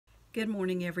Good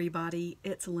morning, everybody.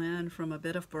 It's Lynn from A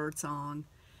Bit of Birdsong.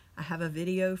 I have a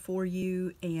video for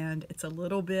you, and it's a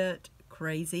little bit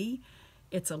crazy.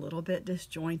 It's a little bit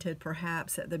disjointed,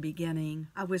 perhaps, at the beginning.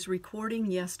 I was recording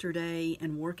yesterday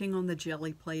and working on the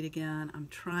jelly plate again. I'm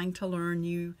trying to learn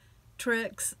new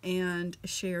tricks and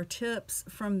share tips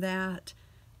from that.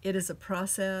 It is a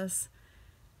process.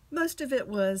 Most of it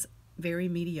was very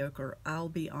mediocre, I'll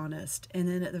be honest. And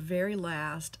then at the very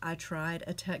last, I tried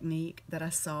a technique that I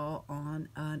saw on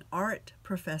an art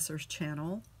professor's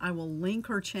channel. I will link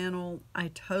her channel.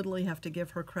 I totally have to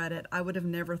give her credit. I would have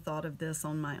never thought of this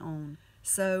on my own.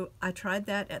 So I tried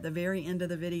that at the very end of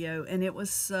the video, and it was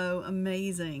so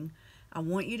amazing. I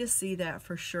want you to see that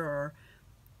for sure.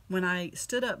 When I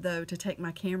stood up, though, to take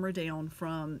my camera down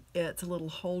from its little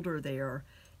holder there,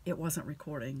 it wasn't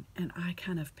recording, and I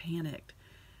kind of panicked.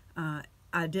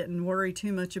 I didn't worry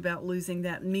too much about losing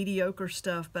that mediocre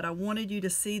stuff, but I wanted you to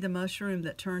see the mushroom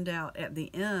that turned out at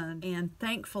the end, and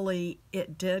thankfully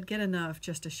it did get enough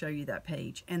just to show you that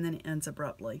page, and then it ends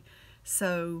abruptly.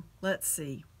 So let's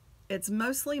see. It's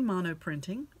mostly mono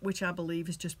printing, which I believe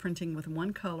is just printing with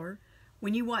one color.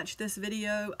 When you watch this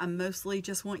video, I mostly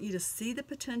just want you to see the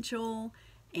potential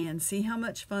and see how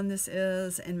much fun this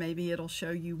is, and maybe it'll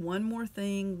show you one more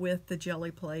thing with the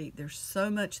jelly plate. There's so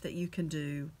much that you can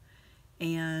do.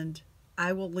 And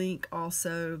I will link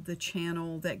also the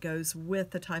channel that goes with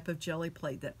the type of jelly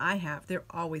plate that I have. They're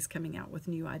always coming out with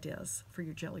new ideas for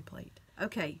your jelly plate.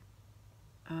 Okay,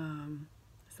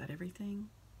 is that everything?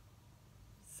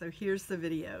 So here's the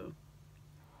video.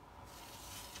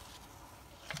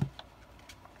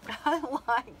 I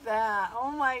like that. Oh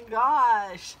my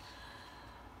gosh.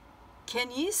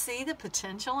 Can you see the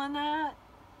potential in that?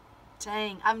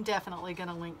 Dang, I'm definitely going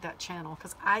to link that channel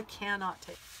because I cannot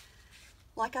take...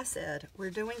 Like I said, we're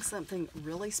doing something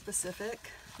really specific.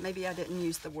 Maybe I didn't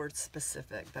use the word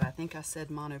specific, but I think I said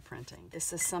monoprinting.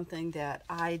 This is something that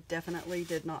I definitely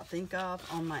did not think of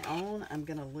on my own. I'm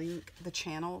going to link the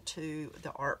channel to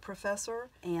the art professor,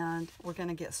 and we're going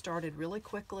to get started really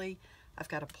quickly. I've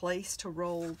got a place to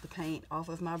roll the paint off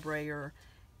of my brayer,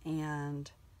 and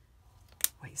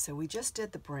wait, so we just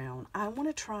did the brown. I want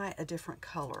to try a different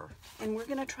color, and we're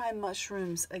going to try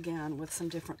mushrooms again with some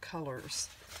different colors.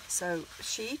 So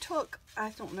she took, I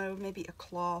don't know, maybe a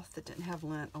cloth that didn't have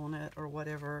lint on it or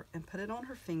whatever, and put it on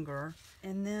her finger.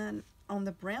 And then on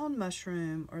the brown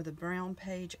mushroom, or the brown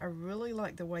page, I really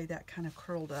like the way that kind of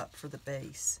curled up for the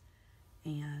base.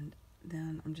 And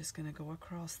then I'm just going to go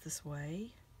across this way,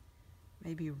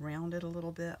 maybe round it a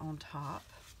little bit on top.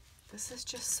 This is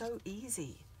just so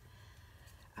easy.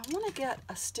 I want to get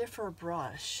a stiffer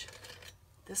brush.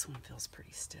 This one feels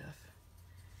pretty stiff.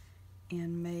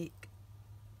 And make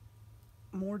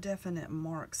more definite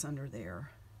marks under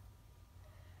there.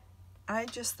 I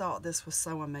just thought this was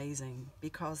so amazing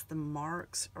because the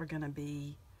marks are going to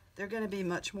be, they're going to be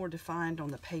much more defined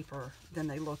on the paper than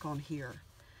they look on here.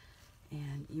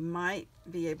 And you might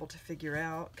be able to figure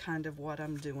out kind of what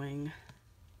I'm doing.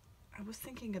 I was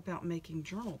thinking about making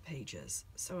journal pages.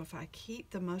 So if I keep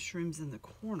the mushrooms in the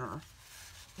corner,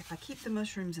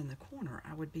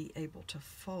 I would be able to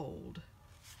fold.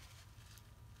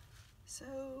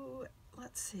 So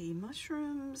let's see,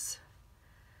 mushrooms.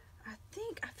 I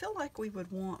feel like we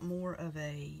would want more of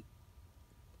a,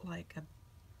 like a,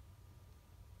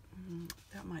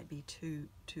 that might be too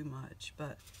much,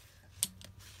 but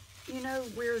you know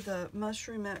where the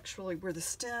mushroom actually, where the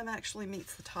stem actually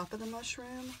meets the top of the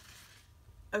mushroom?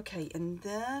 Okay, and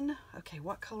then, okay,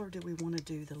 what color do we want to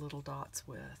do the little dots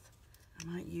with? I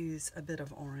might use a bit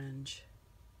of orange.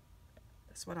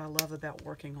 That's what I love about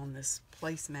working on this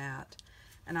placemat.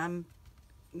 And I'm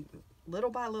little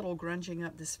by little grunging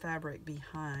up this fabric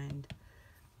behind.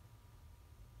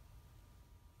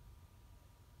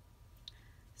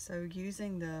 So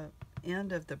using the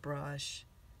end of the brush.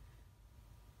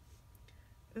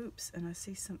 Oops, and I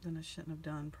see something I shouldn't have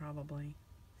done probably.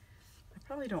 I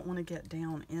probably don't want to get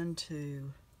down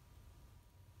into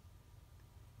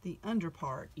the under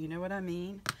part, you know what I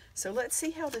mean? So let's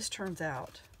see how this turns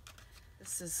out.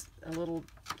 This is a little,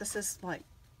 this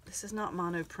is not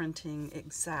mono printing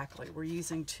exactly. We're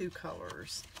using two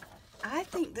colors. I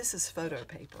think this is photo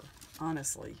paper,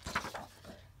 honestly.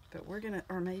 But we're gonna,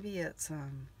 or maybe it's,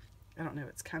 I don't know,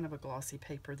 it's kind of a glossy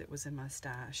paper that was in my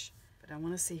stash. But I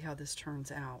want to see how this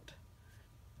turns out.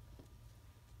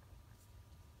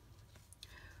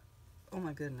 Oh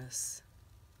my goodness.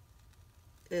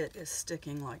 It is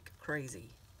sticking like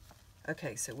crazy.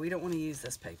 Okay, so we don't want to use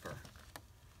this paper.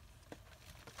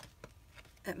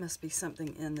 It must be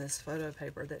something in this photo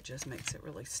paper that just makes it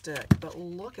really stick. But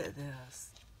look at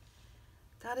this.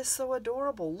 That is so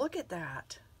adorable. Look at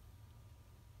that.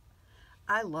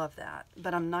 I love that,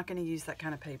 but I'm not going to use that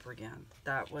kind of paper again.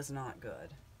 That was not good.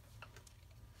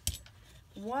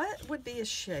 What would be a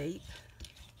shape?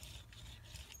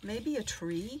 Maybe a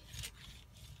tree?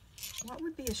 What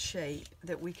would be a shape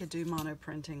that we could do mono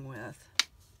printing with?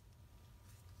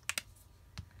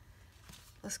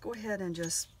 Let's go ahead and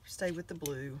just stay with the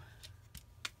blue.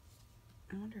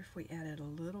 I wonder if we added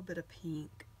a little bit of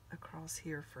pink across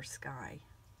here for sky,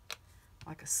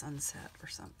 like a sunset or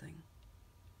something.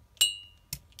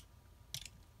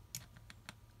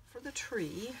 For the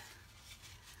tree,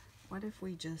 what if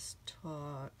we just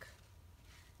took,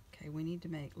 okay, we need to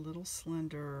make little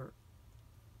slender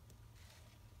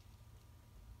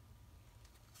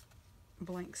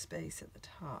blank space at the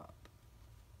top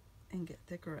and get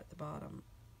thicker at the bottom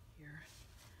here.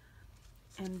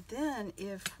 And then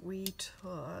if we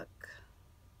took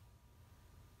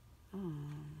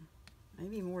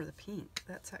maybe more of the pink,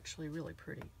 that's actually really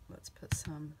pretty. Let's put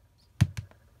some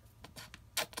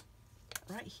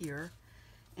right here.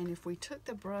 And if we took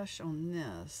the brush on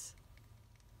this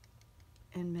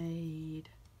and made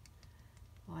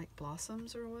like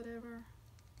blossoms or whatever,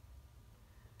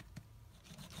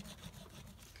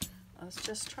 let's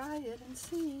just try it and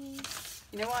see.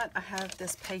 You know what? I have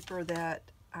this paper that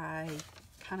I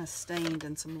kind of stained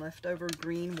in some leftover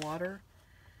green water.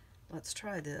 Let's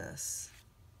try this.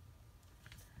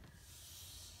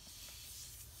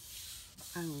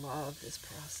 I love this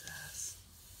process.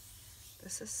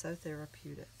 This is so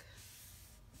therapeutic.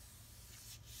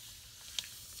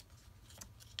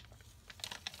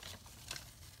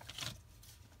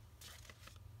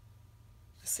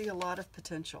 I see a lot of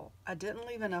potential. I didn't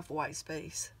leave enough white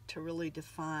space to really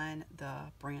define the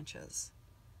branches.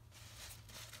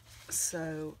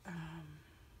 So,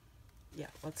 yeah,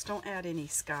 let's don't add any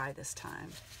sky this time.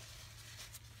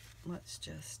 Let's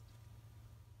just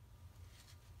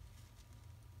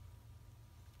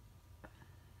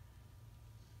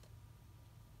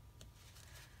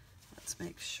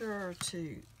make sure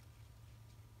to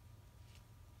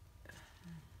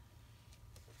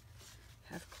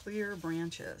have clear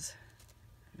branches.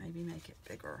 Maybe make it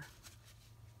bigger.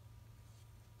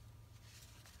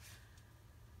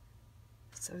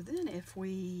 So then if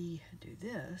we do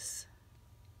this,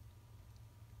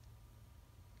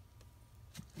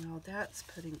 well, that's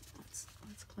putting,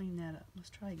 let's clean that up.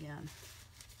 Let's try again.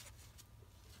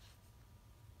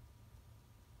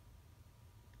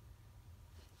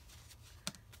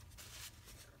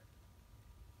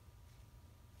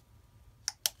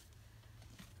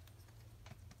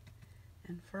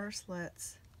 And first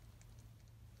let's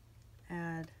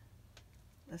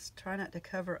try not to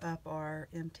cover up our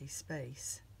empty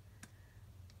space.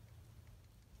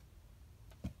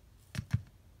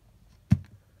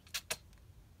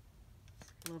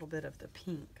 A little bit of the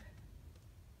pink.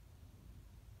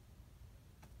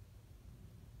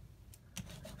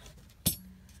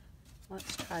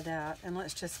 Let's try that, and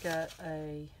let's just get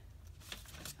a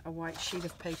white sheet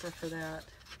of paper for that.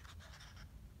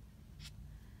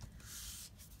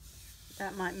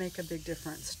 That might make a big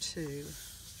difference too.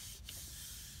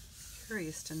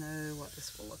 Curious to know what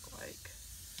this will look like.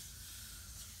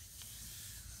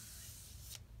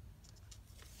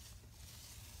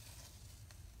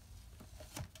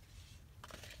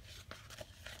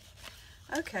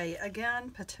 Okay,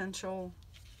 again, potential,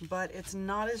 but it's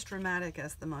not as dramatic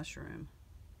as the mushroom.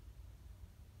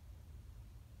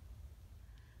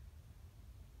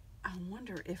 I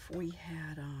wonder if we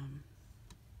had,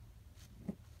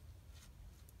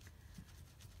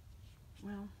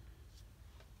 well,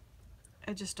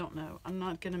 I just don't know. I'm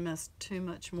not going to mess too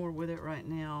much more with it right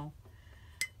now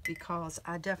because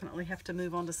I definitely have to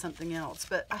move on to something else.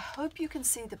 But I hope you can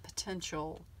see the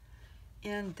potential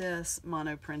in this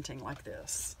mono printing like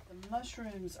this. The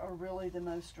mushrooms are really the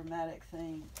most dramatic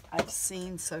thing I've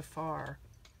seen so far.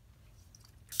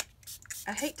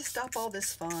 I hate to stop all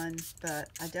this fun, but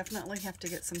I definitely have to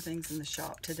get some things in the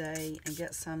shop today and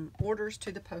get some orders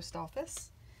to the post office.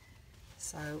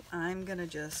 So I'm gonna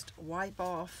just wipe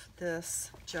off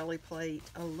this jelly plate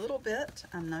a little bit.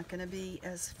 I'm not gonna be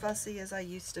as fussy as I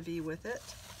used to be with it,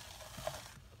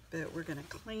 but we're gonna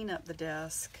clean up the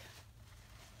desk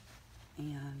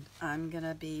and I'm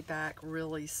gonna be back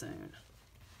really soon.